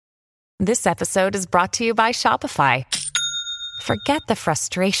This episode is brought to you by Shopify. Forget the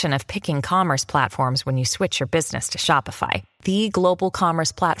frustration of picking commerce platforms when you switch your business to Shopify, the global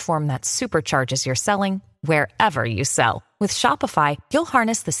commerce platform that supercharges your selling wherever you sell. With Shopify, you'll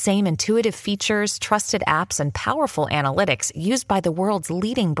harness the same intuitive features, trusted apps, and powerful analytics used by the world's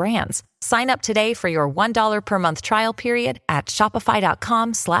leading brands. Sign up today for your $1 per month trial period at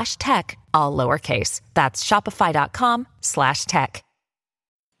shopify.com/tech, all lowercase. That's shopify.com/tech.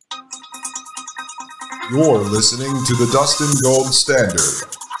 You're listening to the Dustin Gold Standard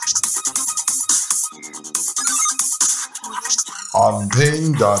on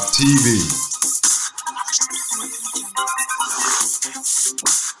Pain.tv.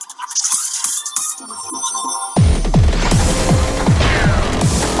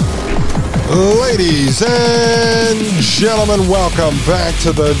 Ladies and gentlemen, welcome back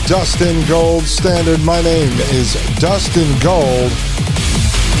to the Dustin Gold Standard. My name is Dustin Gold,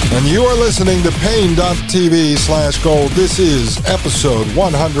 and you are listening to Pain.tv/gold. This is episode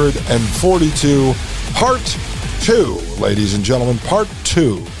 142, part 2, ladies and gentlemen, part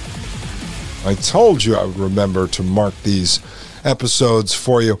 2. I told you I would remember to mark these episodes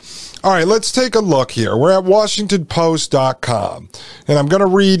for you. All right, let's take a look here. We're at WashingtonPost.com, and I'm going to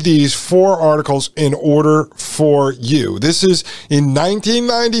read these 4 articles in order for you. This is in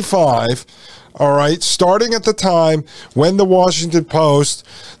 1995, all right, starting at the time when the Washington Post,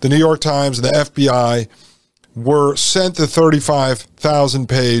 the New York Times, and the FBI were sent the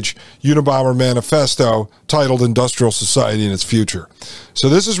 35,000-page Unabomber Manifesto titled Industrial Society and Its Future. So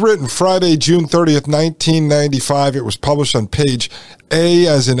this is written Friday, June 30th, 1995. It was published on page A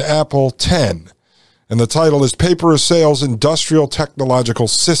as in Apple 10. And the title is Paper Assails Industrial Technological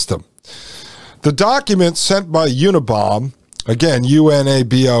System. The document sent by Unabom, again,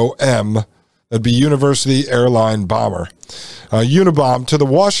 UNABOM, that'd be University Airline Bomber, Unabom, to the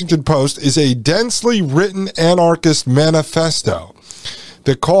Washington Post is a densely written anarchist manifesto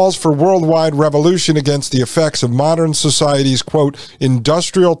that calls for worldwide revolution against the effects of modern society's, quote,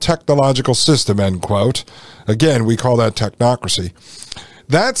 industrial technological system, end quote. Again, we call that technocracy.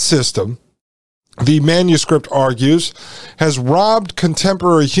 That system, the manuscript argues, has robbed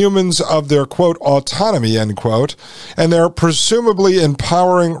contemporary humans of their, quote, autonomy, end quote, and their presumably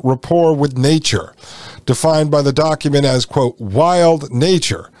empowering rapport with nature, defined by the document as, quote, wild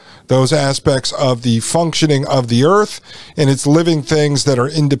nature, those aspects of the functioning of the earth and its living things that are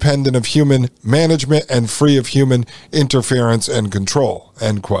independent of human management and free of human interference and control,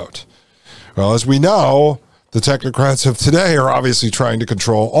 end quote. Well, as we know, the technocrats of today are obviously trying to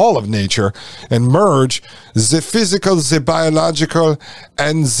control all of nature and merge the physical, the biological,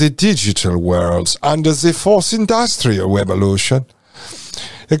 and the digital worlds under the fourth industrial revolution.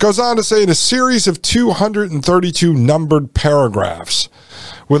 It goes on to say in a series of 232 numbered paragraphs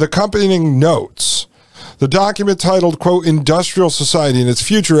with accompanying notes, the document titled, quote, Industrial Society and Its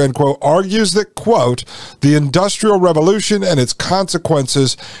Future, end quote, argues that, quote, the Industrial Revolution and its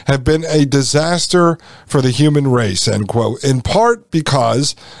consequences have been a disaster for the human race, end quote, in part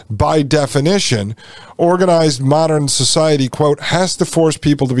because, by definition, organized modern society, quote, has to force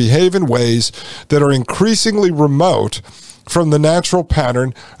people to behave in ways that are increasingly remote from the natural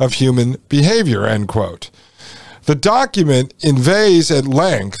pattern of human behavior, end quote. The document inveighs at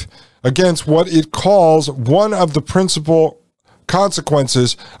length against what it calls one of the principal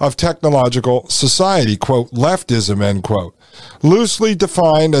consequences of technological society, quote, leftism, end quote, loosely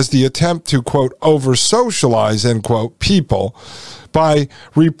defined as the attempt to, quote, over-socialize, end quote, people by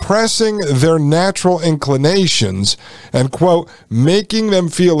repressing their natural inclinations and, quote, making them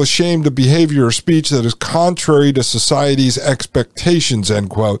feel ashamed of behavior or speech that is contrary to society's expectations, end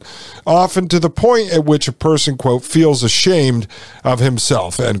quote, often to the point at which a person, quote, feels ashamed of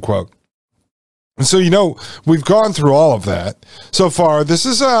himself, end quote. And so, you know, we've gone through all of that. So far, this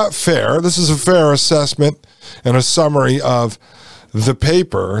is fair. This is a fair assessment and a summary of the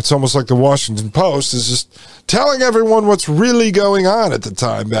paper. It's almost like the Washington Post is just telling everyone what's really going on at the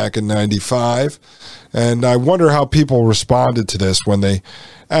time back in 95. And I wonder how people responded to this when they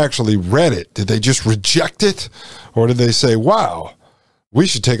actually read it. Did they just reject it? Or did they say, wow, we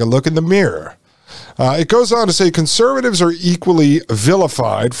should take a look in the mirror? It goes on to say conservatives are equally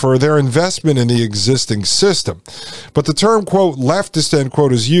vilified for their investment in the existing system. But the term, quote, leftist, end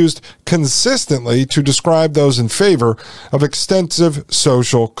quote, is used consistently to describe those in favor of extensive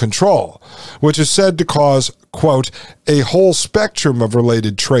social control, which is said to cause, quote, a whole spectrum of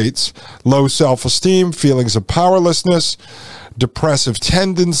related traits, low self-esteem, feelings of powerlessness, depressive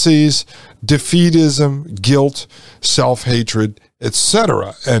tendencies, defeatism, guilt, self-hatred,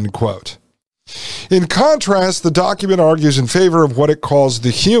 etc., end quote. In contrast, the document argues in favor of what it calls the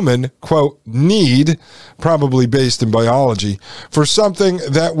human, quote, need, probably based in biology, for something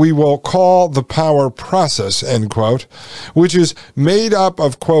that we will call the power process, end quote, which is made up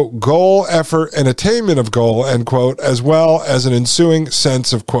of, quote, goal, effort, and attainment of goal, end quote, as well as an ensuing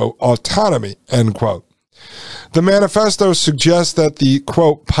sense of, quote, autonomy, end quote. The manifesto suggests that the,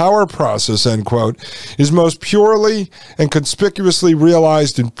 quote, power process, end quote, is most purely and conspicuously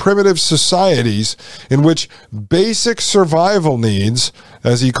realized in primitive societies in which basic survival needs,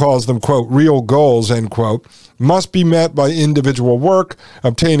 as he calls them, quote, real goals, end quote, must be met by individual work,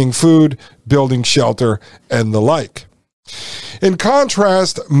 obtaining food, building shelter, and the like. In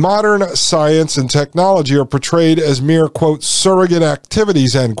contrast, modern science and technology are portrayed as mere, quote, surrogate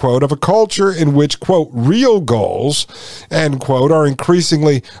activities, end quote, of a culture in which, quote, real goals, end quote, are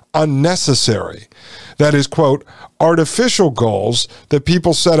increasingly unnecessary. That is, quote, artificial goals that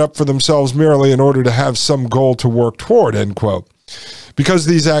people set up for themselves merely in order to have some goal to work toward, end quote. Because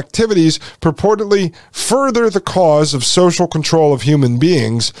these activities purportedly further the cause of social control of human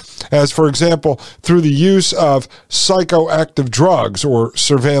beings, as, for example, through the use of psychoactive drugs or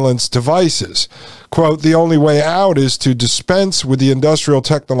surveillance devices. Quote, the only way out is to dispense with the industrial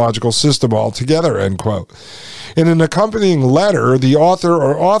technological system altogether, end quote. In an accompanying letter, the author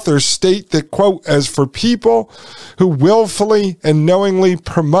or authors state that, quote, as for people who willfully and knowingly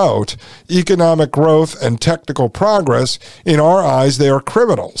promote economic growth and technical progress, in our eyes, they are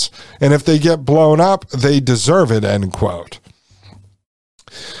criminals. And if they get blown up, they deserve it, end quote.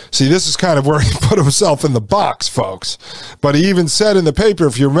 See, this is kind of where he put himself in the box, folks. But he even said in the paper,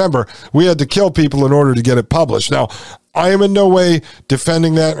 if you remember, we had to kill people in order to get it published. Now, I am in no way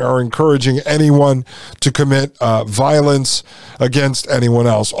defending that or encouraging anyone to commit violence against anyone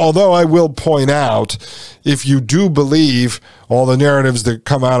else. Although I will point out, if you do believe all the narratives that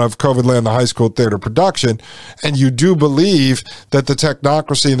come out of COVID Land, the high school theater production, and you do believe that the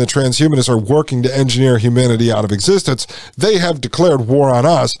technocracy and the transhumanists are working to engineer humanity out of existence, they have declared war on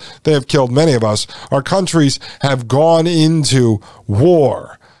us. They have killed many of us. Our countries have gone into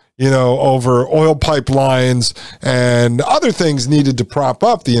war, over oil pipelines and other things needed to prop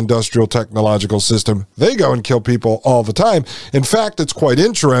up the industrial technological system. They go and kill people all the time. In fact, it's quite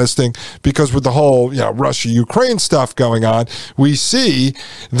interesting because with the whole Russia-Ukraine stuff going on, we see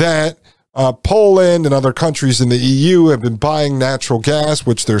that Poland and other countries in the EU have been buying natural gas,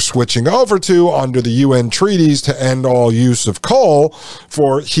 which they're switching over to under the UN treaties to end all use of coal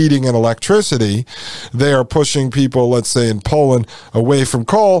for heating and electricity. They are pushing people, let's say in Poland, away from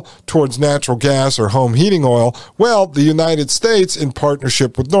coal towards natural gas or home heating oil. Well, the United States, in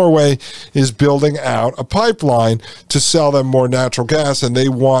partnership with Norway, is building out a pipeline to sell them more natural gas, and they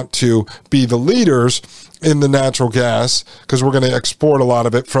want to be the leaders in the natural gas, because we're going to export a lot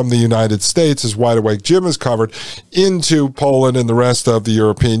of it from the United States, as Wide Awake Jim has covered, into Poland and the rest of the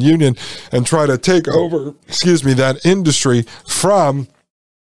European Union and try to take over, that industry from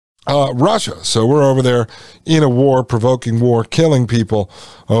Russia. So we're over there in a war, provoking war, killing people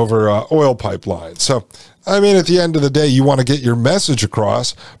over oil pipelines. So, I mean, at the end of the day, you want to get your message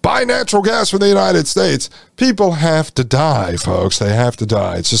across. Buy natural gas from the United States. People have to die, folks. They have to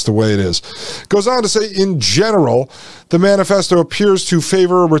die. It's just the way it is. Goes on to say, in general, the manifesto appears to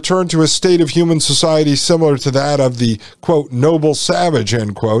favor a return to a state of human society similar to that of the, quote, noble savage,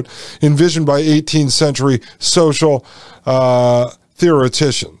 end quote, envisioned by 18th century social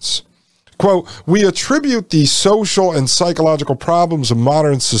theoreticians. Quote, we attribute the social and psychological problems of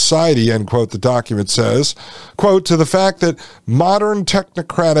modern society, end quote, the document says, quote, to the fact that modern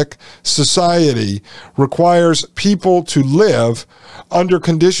technocratic society requires people to live under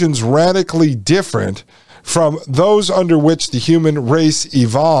conditions radically different from those under which the human race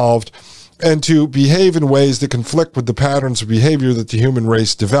evolved and to behave in ways that conflict with the patterns of behavior that the human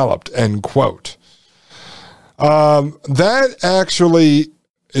race developed, end quote. That actually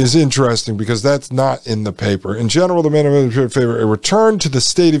is interesting because that's not in the paper. In general, the manifesto favor a return to the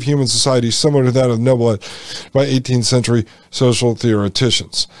state of human society similar to that of the noble by 18th century social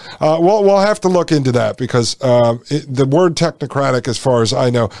theoreticians. We'll have to look into that because the word technocratic, as far as I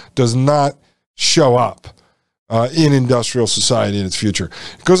know, does not show up in industrial society in its future.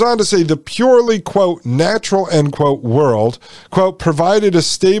 It goes on to say the purely, quote, natural, end quote, world, quote, provided a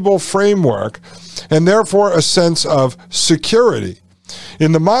stable framework and therefore a sense of security.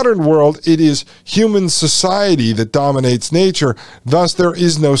 In the modern world, it is human society that dominates nature, thus there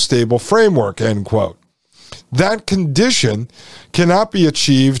is no stable framework, end quote. That condition cannot be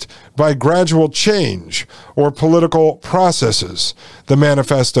achieved by gradual change or political processes, the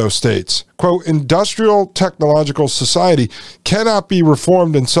manifesto states. Quote, industrial technological society cannot be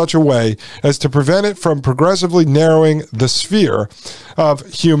reformed in such a way as to prevent it from progressively narrowing the sphere of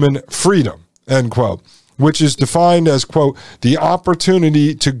human freedom, end quote, which is defined as, quote, the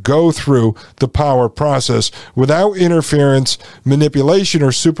opportunity to go through the power process without interference, manipulation,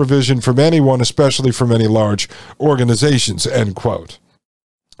 or supervision from anyone, especially from any large organizations, end quote.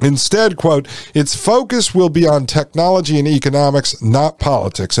 Instead, quote, its focus will be on technology and economics, not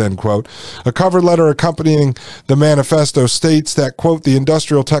politics, end quote. A cover letter accompanying the manifesto states that, quote, the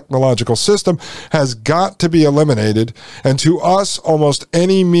industrial technological system has got to be eliminated, and to us, almost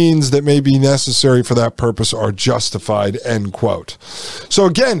any means that may be necessary for that purpose are justified, end quote. So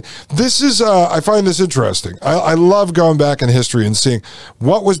again, this is, I find this interesting. I love going back in history and seeing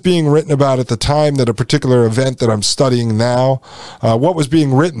what was being written about at the time that a particular event that I'm studying now, what was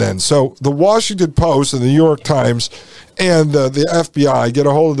being written then. So the Washington Post and the New York Times and the FBI get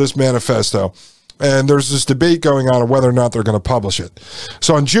a hold of this manifesto, and there's this debate going on whether or not they're going to publish it.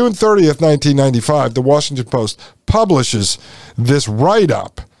 So on June 30th, 1995, the Washington Post publishes this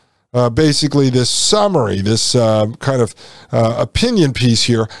write-up, basically this summary, this kind of opinion piece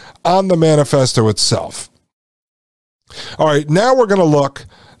here on the manifesto itself. All right, now we're going to look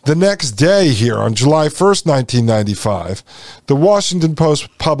the next day here on July 1st, 1995, the Washington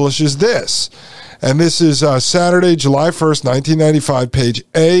Post publishes this. And this is Saturday, July 1st, 1995, page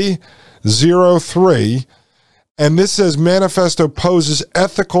A03. And this says, Manifesto poses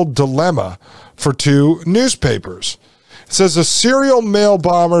ethical dilemma for two newspapers. It says a serial mail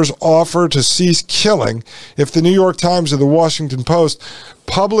bomber's offer to cease killing if the New York Times or the Washington Post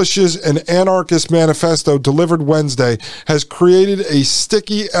publishes an anarchist manifesto delivered Wednesday has created a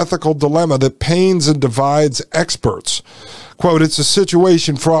sticky ethical dilemma that pains and divides experts. Quote, it's a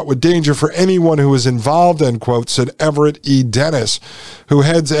situation fraught with danger for anyone who is involved, end quote, said Everett E. Dennis, who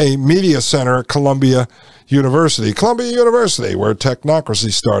heads a media center at Columbia University, where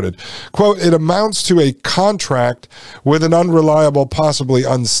Technocracy started. Quote, it amounts to a contract with an unreliable, possibly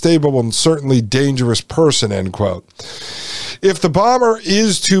unstable, and certainly dangerous person, end quote. If the bomber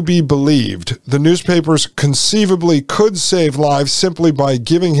is to be believed, the newspapers conceivably could save lives simply by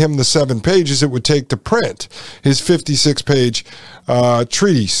giving him the 7 pages it would take to print his 56-page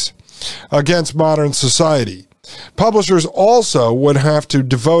treatise against modern society. Publishers also would have to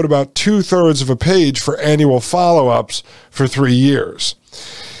devote about 2/3 of a page for annual follow-ups for 3 years.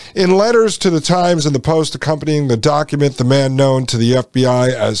 In letters to the Times and the Post accompanying the document, the man known to the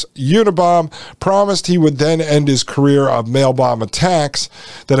FBI as Unabomb promised he would then end his career of mail bomb attacks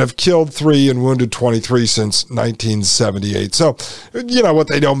that have killed 3 and wounded 23 since 1978. So, you know, what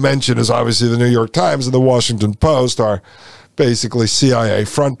they don't mention is obviously the New York Times and the Washington Post are basically CIA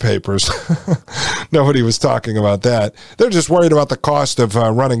front papers. Nobody was talking about that. They're just worried about the cost of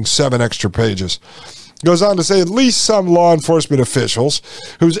running 7 extra pages. Goes on to say at least some law enforcement officials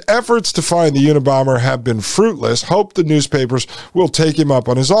whose efforts to find the Unabomber have been fruitless hope the newspapers will take him up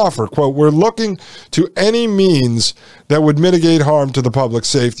on his offer. Quote, we're looking to any means that would mitigate harm to the public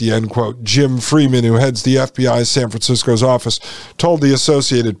safety, end quote. Jim Freeman, who heads the FBI's San Francisco's office, told the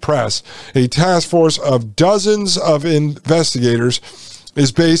Associated Press. A task force of dozens of investigators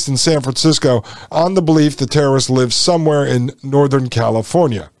is based in San Francisco on the belief the terrorist lives somewhere in Northern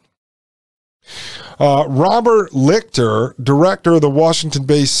California. Robert Lichter, director of the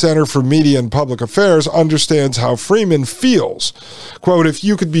Washington-based Center for Media and Public Affairs, understands how Freeman feels. Quote, if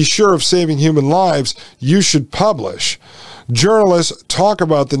you could be sure of saving human lives, you should publish. Journalists talk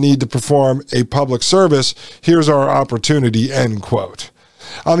about the need to perform a public service. Here's our opportunity, end quote.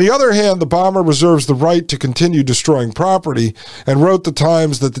 On the other hand, the bomber reserves the right to continue destroying property and wrote the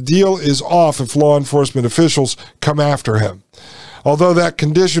Times that the deal is off if law enforcement officials come after him. Although that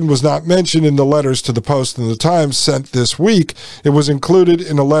condition was not mentioned in the letters to the Post and the Times sent this week, it was included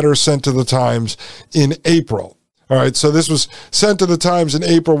in a letter sent to the Times in April. All right, so this was sent to the Times in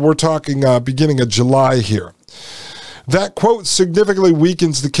April. We're talking beginning of July here. That, quote, significantly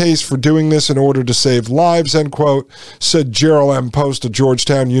weakens the case for doing this in order to save lives, end quote, said Gerald M. Post, a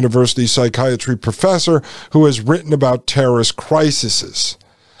Georgetown University psychiatry professor who has written about terrorist crises.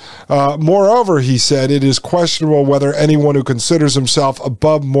 Moreover, he said, it is questionable whether anyone who considers himself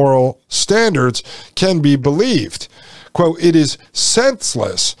above moral standards can be believed. Quote, it is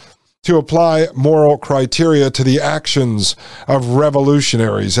senseless to apply moral criteria to the actions of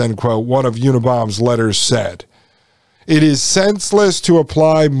revolutionaries, end quote, one of Unabomb's letters said. It is senseless to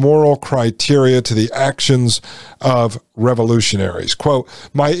apply moral criteria to the actions of revolutionaries. Quote,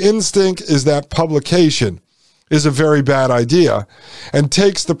 my instinct is that publication is a very bad idea and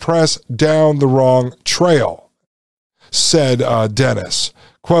takes the press down the wrong trail, said Dennis.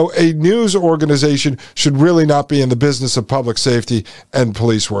 Quote, a news organization should really not be in the business of public safety and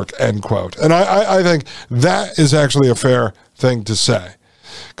police work, end quote. And I think that is actually a fair thing to say.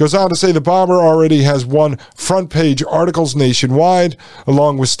 Goes on to say the bomber already has won front-page articles nationwide,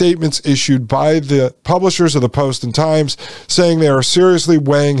 along with statements issued by the publishers of the Post and Times saying they are seriously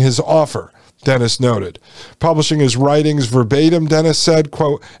weighing his offer, Dennis noted. Publishing his writings verbatim, Dennis said,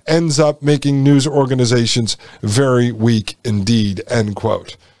 quote, ends up making news organizations very weak indeed, end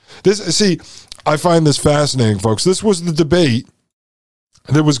quote. I find this fascinating, folks. This was the debate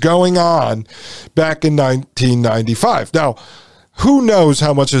that was going on back in 1995. Now, who knows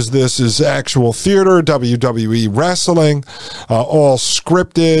how much of this is actual theater, WWE wrestling, all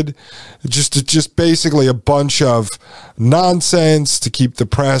scripted, just basically a bunch of nonsense to keep the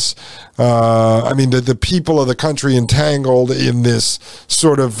press, the people of the country entangled in this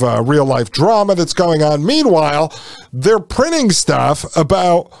sort of real-life drama that's going on. Meanwhile, they're printing stuff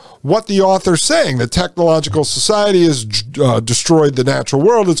about what the author's saying. The technological society has destroyed the natural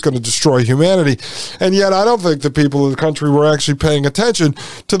world. It's going to destroy humanity. And yet I don't think the people of the country were actually paying attention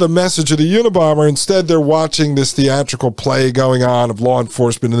to the message of the Unabomber. Instead, they're watching this theatrical play going on of law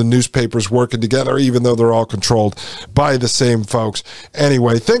enforcement and the newspapers working together, even though they're all controlled by the same folks.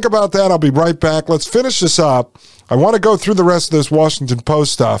 Anyway, think about that. I'll be right back. Let's finish this up. I want to go through the rest of this Washington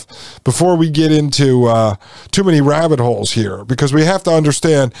Post stuff before we get into too many rabbit holes here, because we have to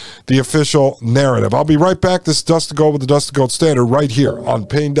understand the official narrative. I'll be right back. This is Dustin Gold with the Dustin Gold Standard right here on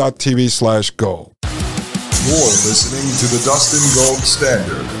Pain.tv/gold. You're listening to the Dustin Gold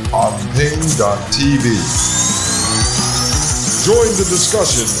Standard on Pain.tv. Join the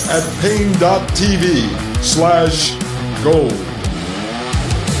discussion at Pain.tv/gold.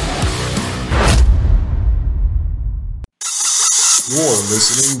 You're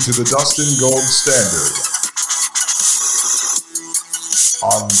listening to the Dustin Gold Standard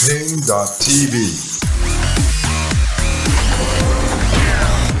on Pain.tv.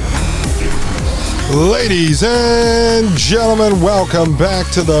 Ladies and gentlemen, welcome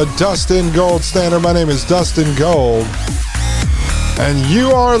back to the Dustin Gold Standard. My name is Dustin Gold, and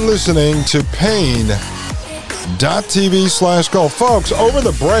you are listening to Pain.tv/gold. Folks, over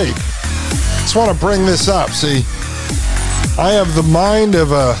the break, I just want to bring this up. See, I have the mind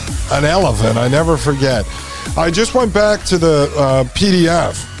of an elephant. I never forget. I just went back to the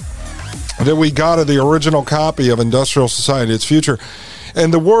PDF that we got of the original copy of Industrial Society, Its Future,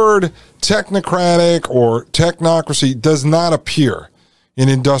 and the word technocratic or technocracy does not appear in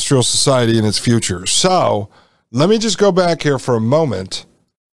Industrial Society and Its Future. So let me just go back here for a moment.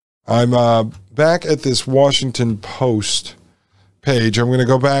 I'm back at this Washington Post page. I'm going to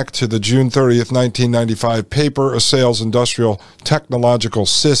go back to the June 30th, 1995 paper, A Sales Industrial Technological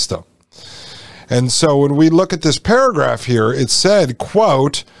System. And so when we look at this paragraph here, it said,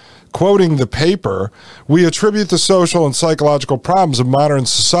 quote, quoting the paper, we attribute the social and psychological problems of modern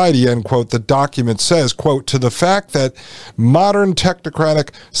society, end quote. The document says, quote, to the fact that modern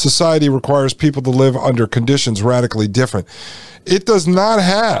technocratic society requires people to live under conditions radically different. It does not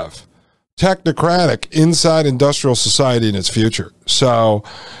have technocratic inside Industrial Society and Its Future. So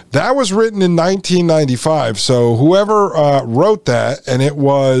that was written in 1995. So whoever wrote that, and it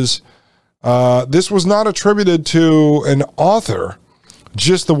was, this was not attributed to an author,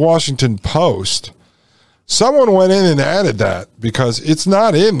 just the Washington Post. Someone went in and added that because it's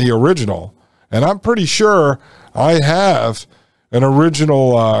not in the original. And I'm pretty sure I have an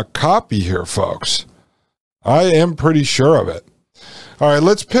original copy here, folks. I am pretty sure of it. All right,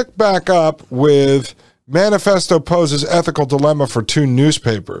 let's pick back up with Manifesto poses ethical dilemma for two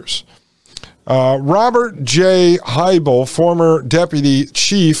newspapers. Robert J. Heibel, former deputy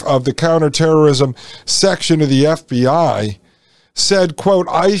chief of the counterterrorism section of the FBI, said, quote,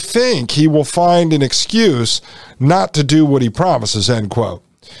 I think he will find an excuse not to do what he promises, end quote.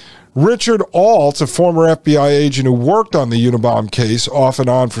 Richard Alt, a former FBI agent who worked on the Unabomber case off and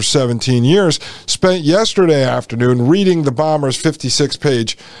on for 17 years, spent yesterday afternoon reading the bomber's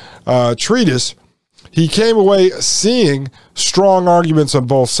 56-page treatise. He came away seeing strong arguments on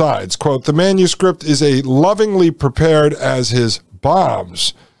both sides. Quote, the manuscript is a lovingly prepared as his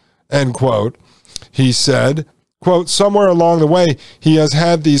bombs, end quote. He said, quote, somewhere along the way, he has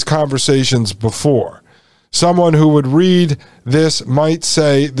had these conversations before. Someone who would read this might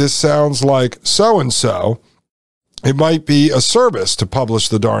say, this sounds like so-and-so. It might be a service to publish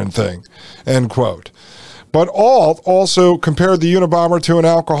the darn thing, end quote. But Alt also compared the Unabomber to an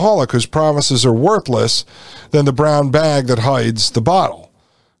alcoholic whose promises are worthless than the brown bag that hides the bottle.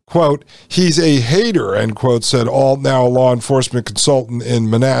 Quote, he's a hater, end quote, said now a law enforcement consultant in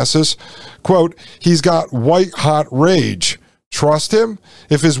Manassas. Quote, he's got white-hot rage. Trust him?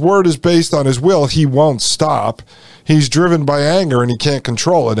 If his word is based on his will, he won't stop. He's driven by anger and he can't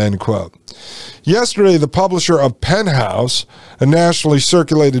control it, end quote. Yesterday, the publisher of Penthouse, a nationally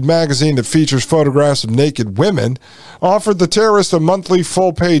circulated magazine that features photographs of naked women, offered the terrorist a monthly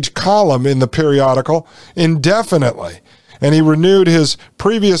full-page column in the periodical indefinitely, and he renewed his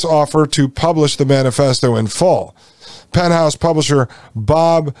previous offer to publish the manifesto in full. Penthouse publisher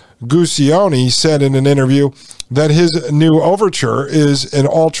Bob Guccione said in an interview that his new overture is an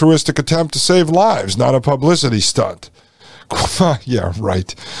altruistic attempt to save lives, not a publicity stunt. Yeah,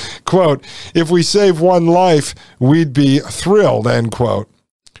 right. Quote, if we save one life, we'd be thrilled, end quote.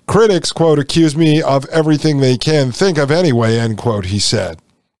 Critics, quote, accuse me of everything they can think of anyway, end quote, he said.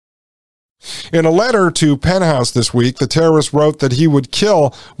 In a letter to Penthouse this week, the terrorist wrote that he would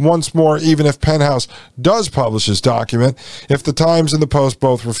kill once more even if Penthouse does publish his document if the Times and the Post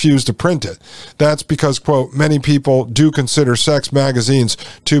both refuse to print it. That's because, quote, many people do consider sex magazines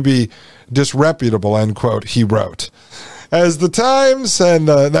to be disreputable, end quote, he wrote. As the Times, and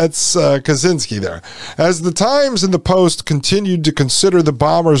that's Kaczynski there, as the Times and the Post continued to consider the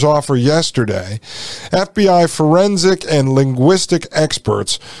bomber's offer yesterday, FBI forensic and linguistic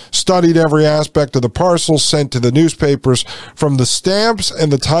experts studied every aspect of the parcels sent to the newspapers, from the stamps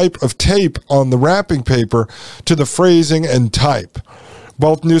and the type of tape on the wrapping paper to the phrasing and type.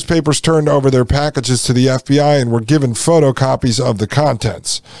 Both newspapers turned over their packages to the FBI and were given photocopies of the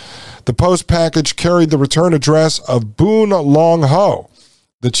contents. The Post package carried the return address of Boon Long Ho,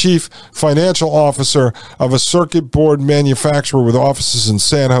 the chief financial officer of a circuit board manufacturer with offices in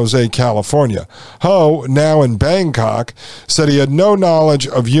San Jose, California. Ho, now in Bangkok, said he had no knowledge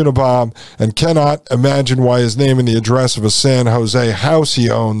of Unabomber and cannot imagine why his name and the address of a San Jose house he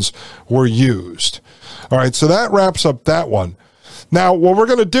owns were used. All right, so that wraps up that one. Now, what we're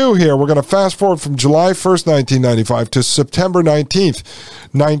going to do here, we're going to fast forward from July 1st, 1995 to September 19th,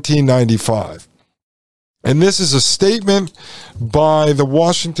 1995. And this is a statement by the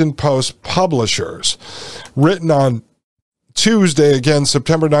Washington Post publishers, written on Tuesday, again,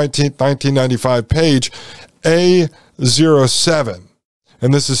 September 19th, 1995, page A07.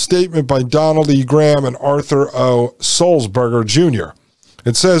 And this is a statement by Donald E. Graham and Arthur O. Sulzberger, Jr.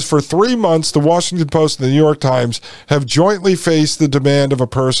 It says, for 3 months, the Washington Post and the New York Times have jointly faced the demand of a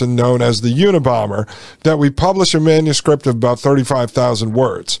person known as the Unabomber that we publish a manuscript of about 35,000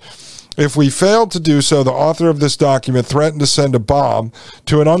 words. If we failed to do so, the author of this document threatened to send a bomb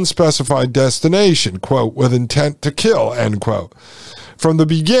to an unspecified destination, quote, with intent to kill, end quote. From the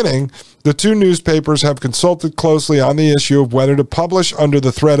beginning, the two newspapers have consulted closely on the issue of whether to publish under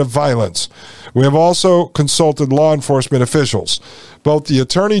the threat of violence. We have also consulted law enforcement officials. Both the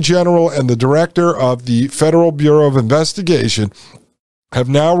Attorney General and the Director of the Federal Bureau of Investigation have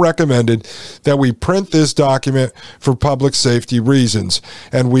now recommended that we print this document for public safety reasons,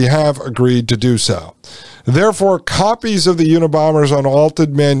 and we have agreed to do so. Therefore, copies of the Unabomber's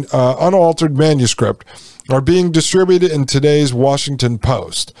unaltered manuscript are being distributed in today's Washington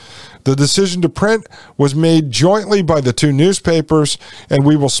Post. The decision to print was made jointly by the two newspapers, and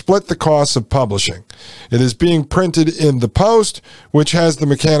we will split the costs of publishing. It is being printed in the Post, which has the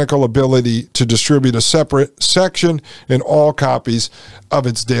mechanical ability to distribute a separate section in all copies of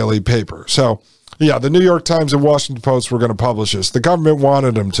its daily paper. So, yeah, the New York Times and Washington Post were going to publish this. The government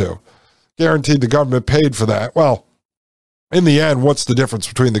wanted them to. Guaranteed the government paid for that. Well, in the end, what's the difference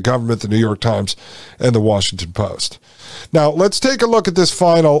between the government, the New York Times, and the Washington Post? Now, let's take a look at this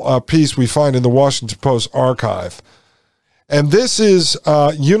final piece we find in the Washington Post archive. And this is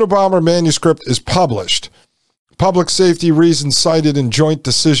Unabomber manuscript is published. Public safety reasons cited in joint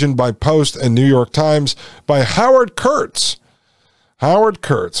decision by Post and New York Times by Howard Kurtz. Howard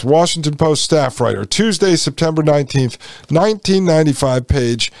Kurtz, Washington Post staff writer, Tuesday, September 19th, 1995,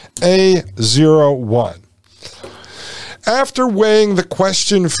 page A01. After weighing the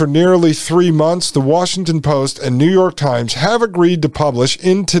question for nearly 3 months, the Washington Post and New York Times have agreed to publish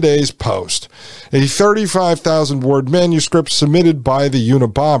in today's Post a 35,000-word manuscript submitted by the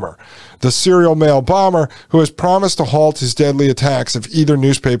Unabomber, the serial mail bomber who has promised to halt his deadly attacks if either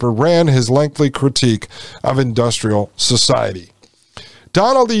newspaper ran his lengthy critique of industrial society.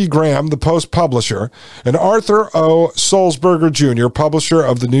 Donald E. Graham, the Post publisher, and Arthur O. Sulzberger, Jr., publisher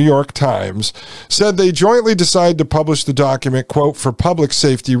of the New York Times, said they jointly decided to publish the document, quote, for public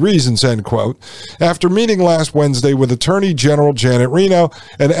safety reasons, end quote, after meeting last Wednesday with Attorney General Janet Reno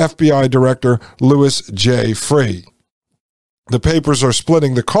and FBI Director Louis J. Freeh. The papers are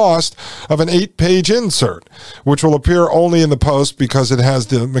splitting the cost of an 8-page insert, which will appear only in the Post because it has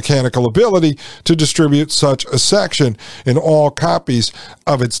the mechanical ability to distribute such a section in all copies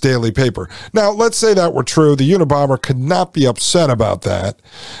of its daily paper. Now, let's say that were true. The Unabomber could not be upset about that,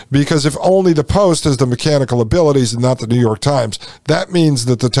 because if only the Post has the mechanical abilities and not the New York Times, that means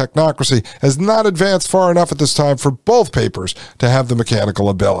that the Technocracy has not advanced far enough at this time for both papers to have the mechanical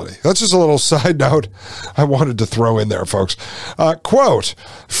ability. That's just a little side note I wanted to throw in there, folks. Quote,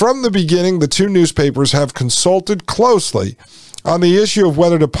 from the beginning, the two newspapers have consulted closely on the issue of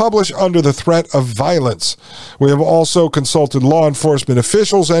whether to publish under the threat of violence. We have also consulted law enforcement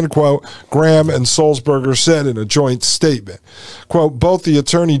officials, end quote, Graham and Sulzberger said in a joint statement. Quote, both the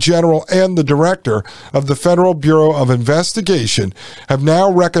Attorney General and the Director of the Federal Bureau of Investigation have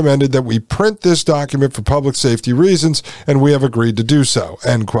now recommended that we print this document for public safety reasons, and we have agreed to do so,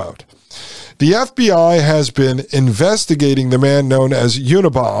 end quote. The FBI has been investigating the man known as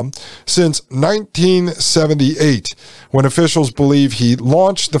Unabomber since 1978, when officials believe he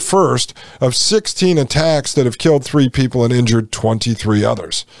launched the first of 16 attacks that have killed 3 people and injured 23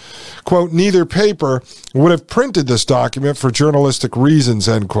 others. Quote, neither paper would have printed this document for journalistic reasons,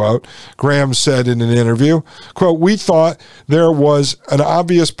 end quote, Graham said in an interview. Quote, we thought there was an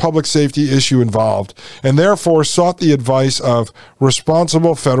obvious public safety issue involved and therefore sought the advice of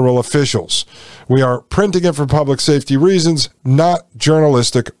responsible federal officials. We are printing it for public safety reasons, not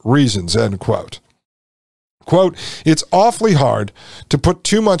journalistic reasons, end quote. Quote, it's awfully hard to put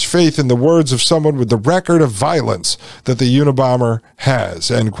too much faith in the words of someone with the record of violence that the Unabomber has,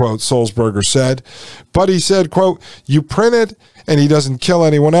 end quote, Sulzberger said. But he said, quote, you print it and he doesn't kill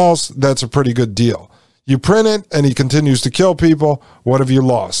anyone else, that's a pretty good deal. You print it and he continues to kill people, what have you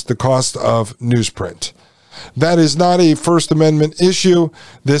lost? The cost of newsprint. That is not a First Amendment issue.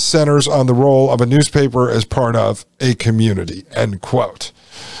 This centers on the role of a newspaper as part of a community, end quote.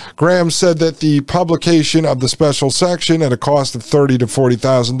 Graham said that the publication of the special section at a cost of $30,000 to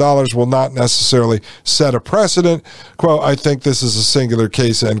 $40,000 will not necessarily set a precedent. Quote, I think this is a singular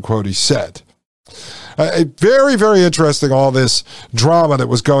case, end quote, he said. Very, very interesting, all this drama that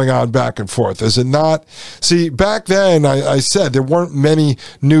was going on back and forth, is it not? See, back then, I said there weren't many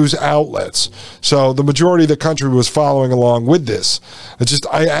news outlets, so the majority of the country was following along with this.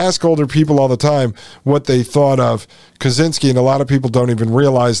 I ask older people all the time what they thought of Kaczynski, and a lot of people don't even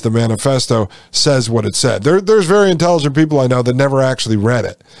realize the Manifesto says what it said. There's very intelligent people I know that never actually read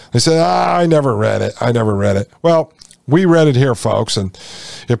it. They say, I never read it. Well, we read it here, folks, and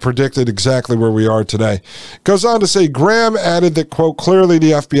it predicted exactly where we are today. Goes on to say, Graham added that, quote, clearly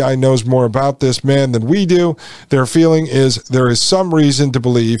the FBI knows more about this man than we do. Their feeling is there is some reason to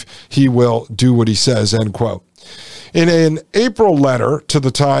believe he will do what he says, end quote. In an April letter to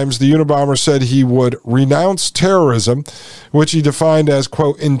the Times, the Unabomber said he would renounce terrorism, which he defined as,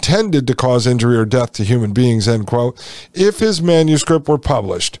 quote, intended to cause injury or death to human beings, end quote, if his manuscript were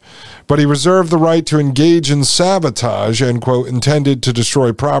published. But he reserved the right to engage in sabotage, end quote, intended to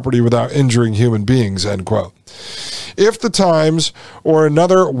destroy property without injuring human beings, end quote. If the Times or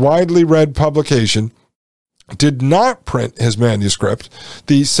another widely read publication did not print his manuscript,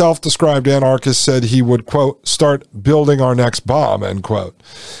 the self-described anarchist said he would, quote, start building our next bomb, end quote.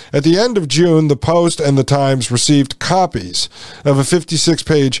 At the end of June, the Post and the Times received copies of a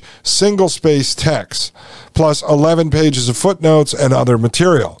 56-page single-space text, plus 11 pages of footnotes and other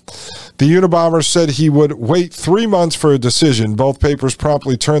material. The Unabomber said he would wait 3 months for a decision. Both papers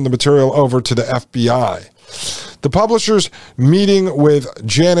promptly turned the material over to the FBI. The publisher's meeting with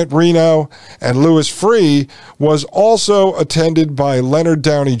Janet Reno and Louis Freeh was also attended by Leonard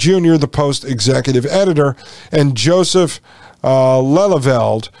Downey Jr., the Post executive editor, and Joseph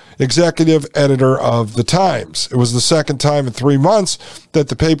Lelyveld, executive editor of The Times. It was the second time in 3 months that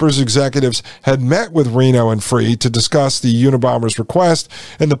the paper's executives had met with Reno and Freeh to discuss the Unabomber's request,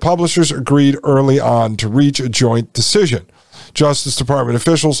 and the publishers agreed early on to reach a joint decision. Justice Department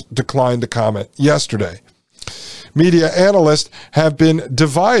officials declined to comment yesterday. Media analysts have been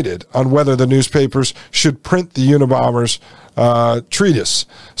divided on whether the newspapers should print the Unabomber's treatise.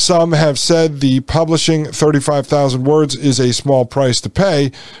 Some have said the publishing 35,000 words is a small price to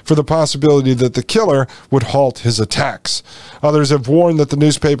pay for the possibility that the killer would halt his attacks. Others have warned that the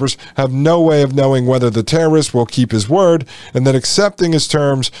newspapers have no way of knowing whether the terrorist will keep his word and that accepting his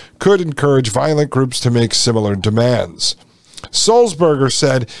terms could encourage violent groups to make similar demands. Sulzberger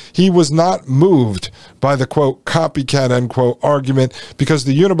said he was not moved by the, quote, copycat, end quote, argument because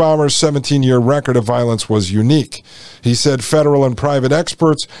the Unabomber's 17-year record of violence was unique. He said federal and private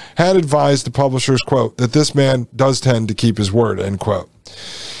experts had advised the publishers, quote, that this man does tend to keep his word, end quote.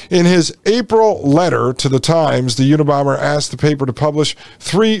 In his April letter to the Times, the Unabomber asked the paper to publish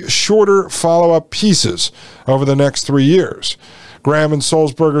 3 shorter follow-up pieces over the next 3 years. Graham and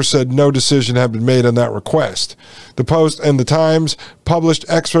Sulzberger said no decision had been made on that request. The Post and the Times published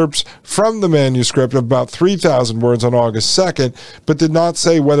excerpts from the manuscript of about 3,000 words on August 2nd, but did not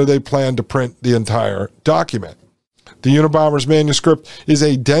say whether they planned to print the entire document. The Unabomber's manuscript is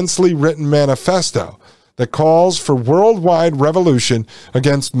a densely written manifesto that calls for worldwide revolution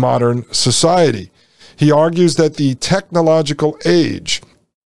against modern society. He argues that the technological age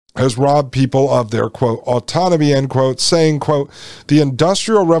has robbed people of their, quote, autonomy, end quote, saying, quote, the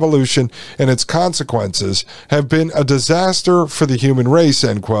Industrial Revolution and its consequences have been a disaster for the human race,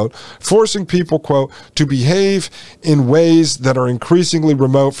 end quote, forcing people, quote, to behave in ways that are increasingly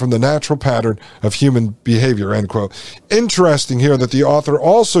remote from the natural pattern of human behavior, end quote. Interesting here that the author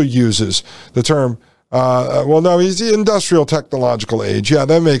also uses the term he's the industrial technological age. Yeah,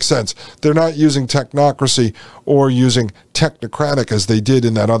 that makes sense. They're not using technocracy or using technocratic as they did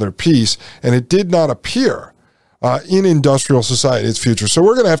in that other piece, and it did not appear in industrial society, its future. So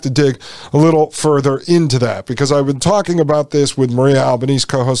we're going to have to dig a little further into that, because I've been talking about this with Maria Albanese,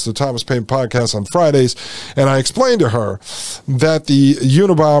 co-host of the Thomas Paine podcast on Fridays, and I explained to her that the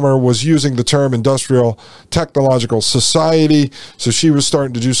Unabomber was using the term industrial technological society, so she was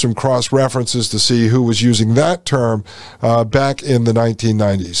starting to do some cross-references to see who was using that term back in the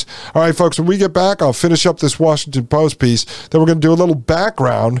 1990s. All right, folks, when we get back, I'll finish up this Washington Post piece, then we're going to do a little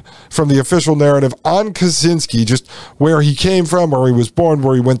background from the official narrative on Kaczynski, just where he came from, where he was born,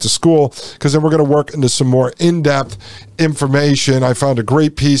 where he went to school, because then we're going to work into some more in-depth information. I found a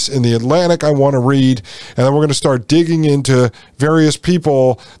great piece in The Atlantic I want to read, and then we're going to start digging into various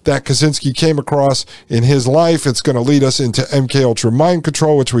people that Kaczynski came across in his life. It's going to lead us into MK Ultra mind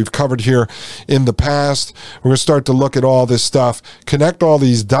control, which we've covered here in the past. We're going to start to look at all this stuff, connect all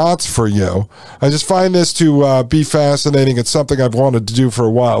these dots for you. I just find this to be fascinating. It's something I've wanted to do for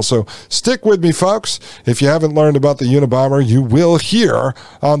a while, so stick with me, folks. If you haven't learned about the Unabomber, you will hear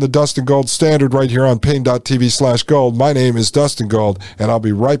on the Dustin Gold Standard right here on Paine.tv/gold. My name is Dustin Gold, and I'll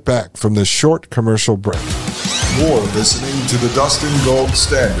be right back from this short commercial break. You're listening to the Dustin Gold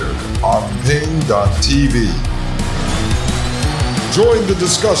Standard on Paine.tv. Join the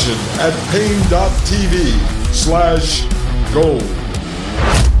discussion at Paine.tv/gold.